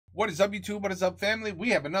What is up, YouTube? What is up, family? We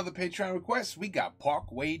have another Patreon request. We got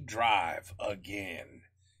Parkway Drive again.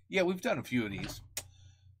 Yeah, we've done a few of these.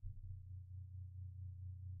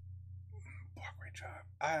 Parkway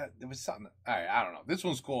Drive. There was something. All right, I don't know. This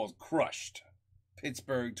one's called Crushed.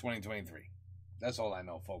 Pittsburgh 2023. That's all I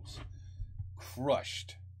know, folks.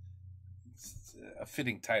 Crushed. It's a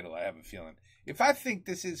fitting title, I have a feeling. If I think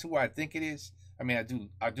this is who I think it is, I mean,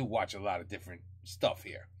 I do watch a lot of different stuff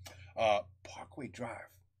here. Parkway Drive.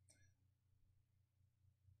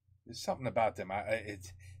 There's something about them.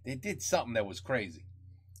 They did something that was crazy.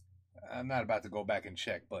 I'm not about to go back and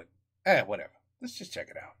check, but whatever. Let's just check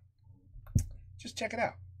it out. Just check it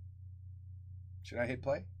out. Should I hit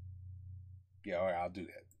play? Yeah, all right, I'll do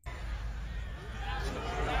that.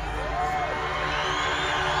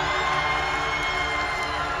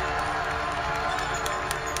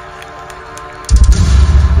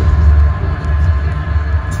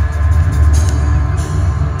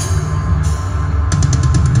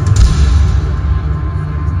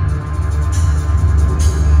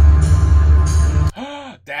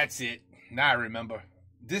 That's it. Now I remember.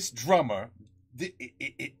 This drummer,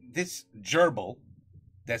 this gerbil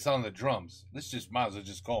that's on the drums. Let's just might as well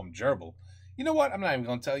just call him gerbil. You know what? I'm not even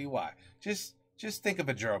gonna tell you why. Just think of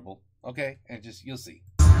a gerbil, okay? And just you'll see.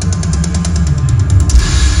 Now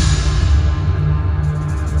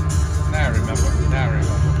I remember. Now I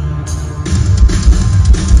remember.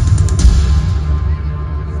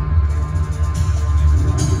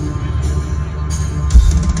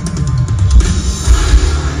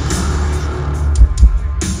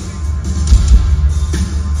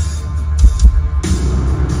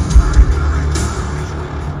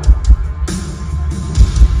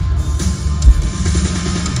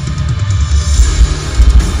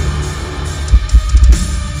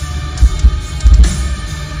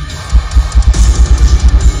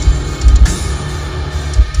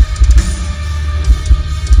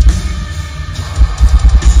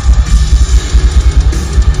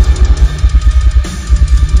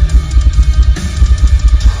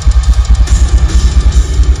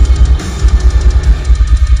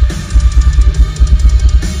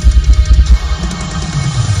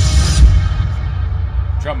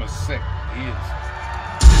 Drummer's sick. He is.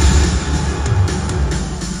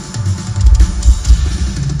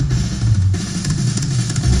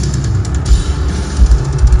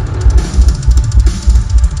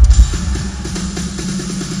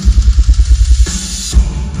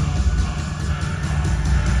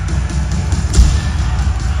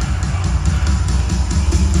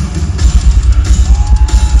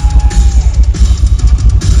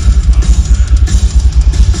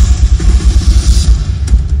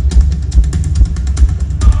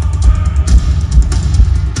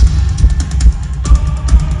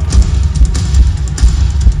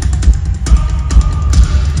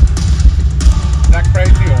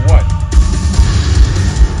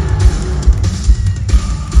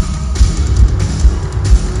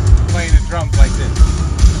 Drums like this.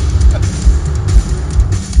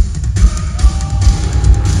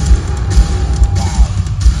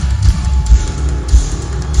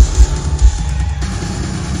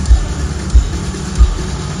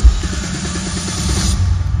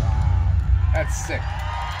 Wow. That's sick.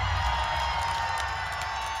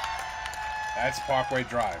 That's Parkway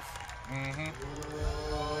Drive.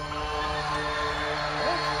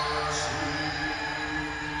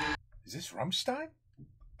 Is this Rammstein?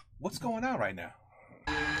 What's going on right now?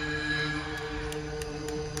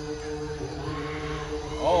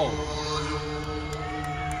 Oh.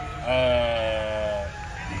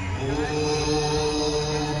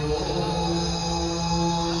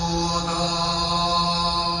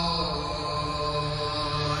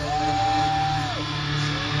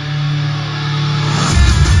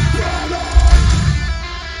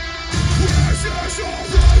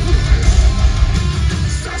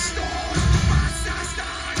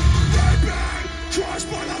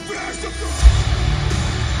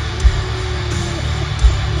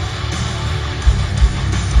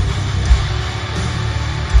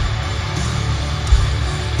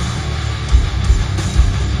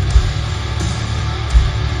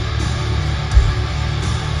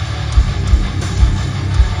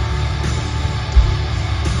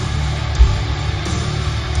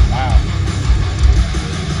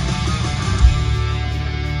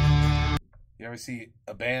 You ever see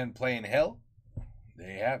a band playing Hell?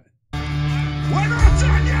 There you have it. We're not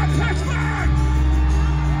done yet, Pittsburgh!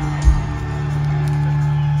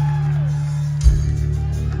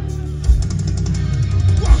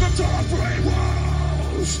 Welcome to our brave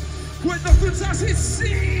walls, where nothing's as it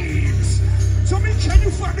seems. Tell me, can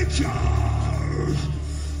you find a car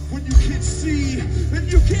when you can't see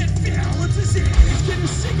and you can't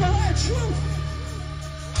secret truth.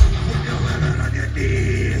 When you're living on your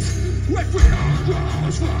knees, when freedom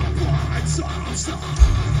grows from blind souls.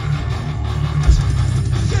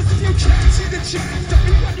 Yes, if you can't see the change, don't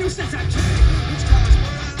be what you said I can. It's cause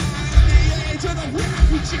we're in the age of the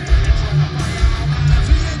refugee. Trying to find our minds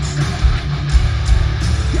inside.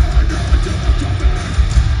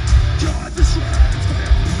 God, the strength,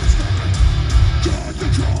 God, the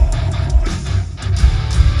God.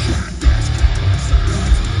 Can't this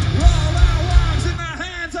coincidence? All our lives in the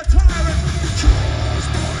hands of tyrants. Trust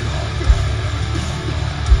my love.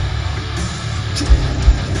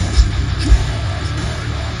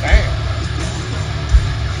 Damn.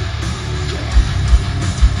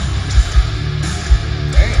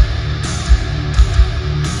 Damn.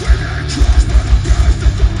 When I trust my love,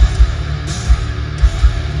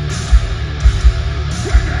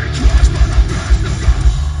 when I trust my love,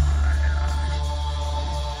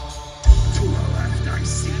 to the left I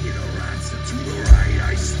see the rats, and to the right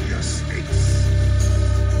I see the snakes.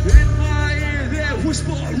 In my ear they're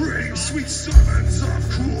whispering sweet sermons of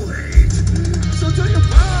cruel hate. So do you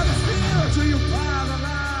buy the fear, do you buy the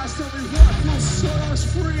lies? Tell me what will set us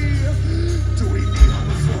free. Do we kneel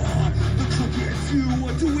before the crooked view,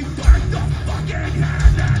 or do we bite the fucking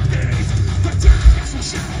hand that leads? The darkness will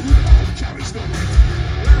shout, we all carries no weight.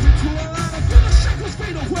 Every to a line until the shackles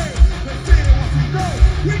fade away. They fear what we know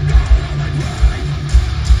all they pray.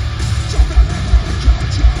 Jump the river, God,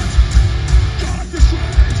 God, the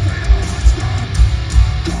strength, they don't stop.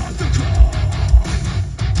 God, the God.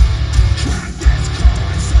 Track this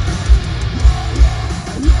coincidence.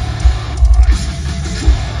 Rise,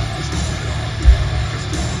 cross my obvious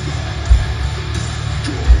number.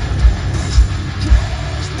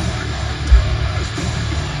 Cross my obvious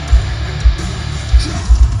number.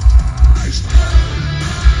 Christ.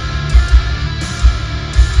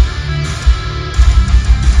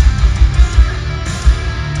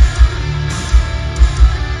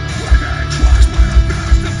 When I cross my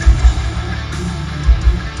obvious number.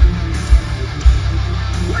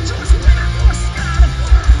 We're just waiting for a sky to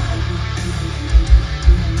fall.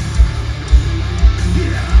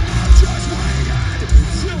 Yeah, I'm just waiting.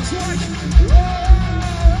 Feels like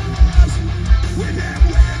lost. With him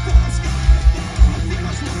waiting for a sky to fall.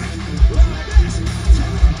 Feels like all this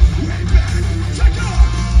time way back. Take on,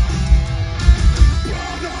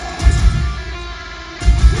 brothers.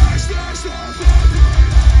 Sisters of the blood.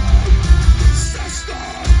 Sister,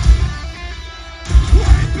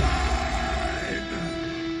 way back.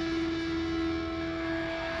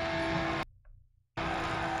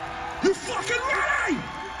 You fucking ready?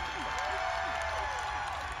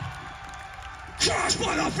 Cross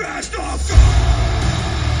by the best of God.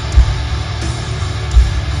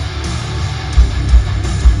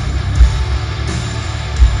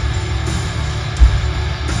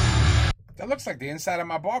 That looks like the inside of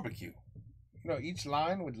my barbecue. You know, each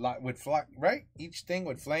line would fly, right? Each thing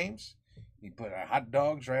with flames. You put hot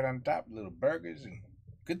dogs right on top, little burgers, and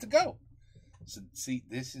good to go. So, see,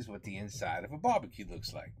 this is what the inside of a barbecue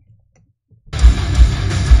looks like.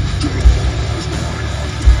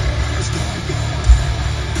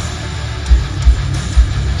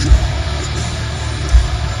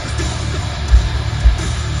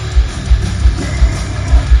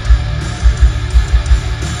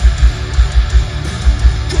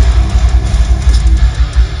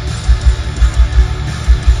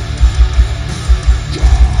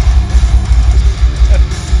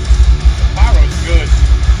 Pyro's good.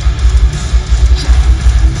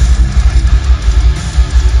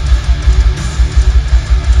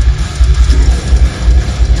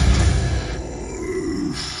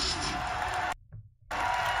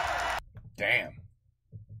 Damn.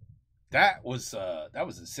 That was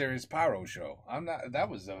a serious pyro show. That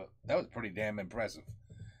was pretty damn impressive.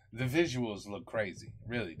 The visuals look crazy.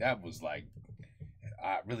 Really, that was like,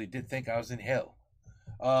 I really did think I was in hell.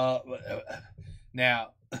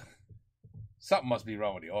 Now, something must be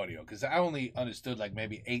wrong with the audio, because I only understood like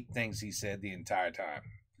maybe 8 things he said the entire time.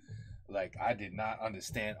 Like, I did not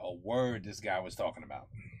understand a word this guy was talking about,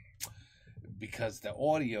 because the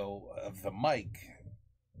audio of the mic,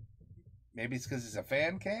 maybe it's because it's a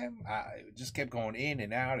fan cam, it just kept going in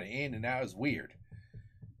and out and in and out. It's weird.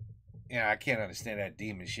 Yeah, I can't understand that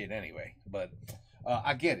demon shit anyway, but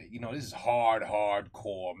I get it. You know, this is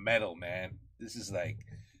hardcore metal, man. This is like,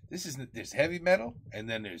 there's heavy metal, and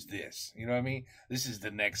then there's this. You know what I mean? This is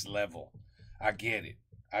the next level. I get it.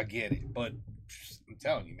 But I'm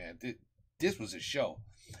telling you, man, this was a show.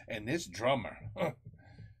 And this drummer,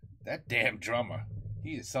 that damn drummer,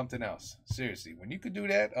 he is something else. Seriously, when you could do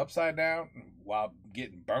that upside down while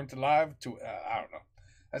getting burnt alive, I don't know.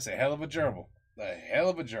 That's a hell of a gerbil. A hell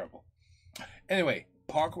of a gerbil. Anyway,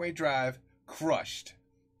 Parkway Drive, crushed.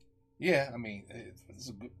 Yeah, I mean, it's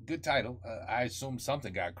a good title. I assume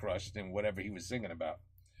something got crushed in whatever he was singing about.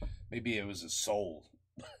 Maybe it was a soul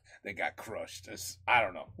that got crushed. I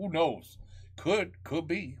don't know. Who knows? Could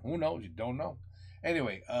be. Who knows? You don't know.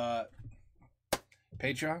 Anyway,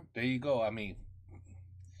 Patreon, there you go. I mean,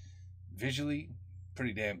 visually,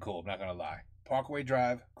 pretty damn cool. I'm not going to lie. Parkway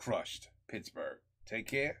Drive, crushed. Pittsburgh. Take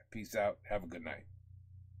care. Peace out. Have a good night.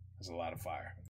 There's a lot of fire.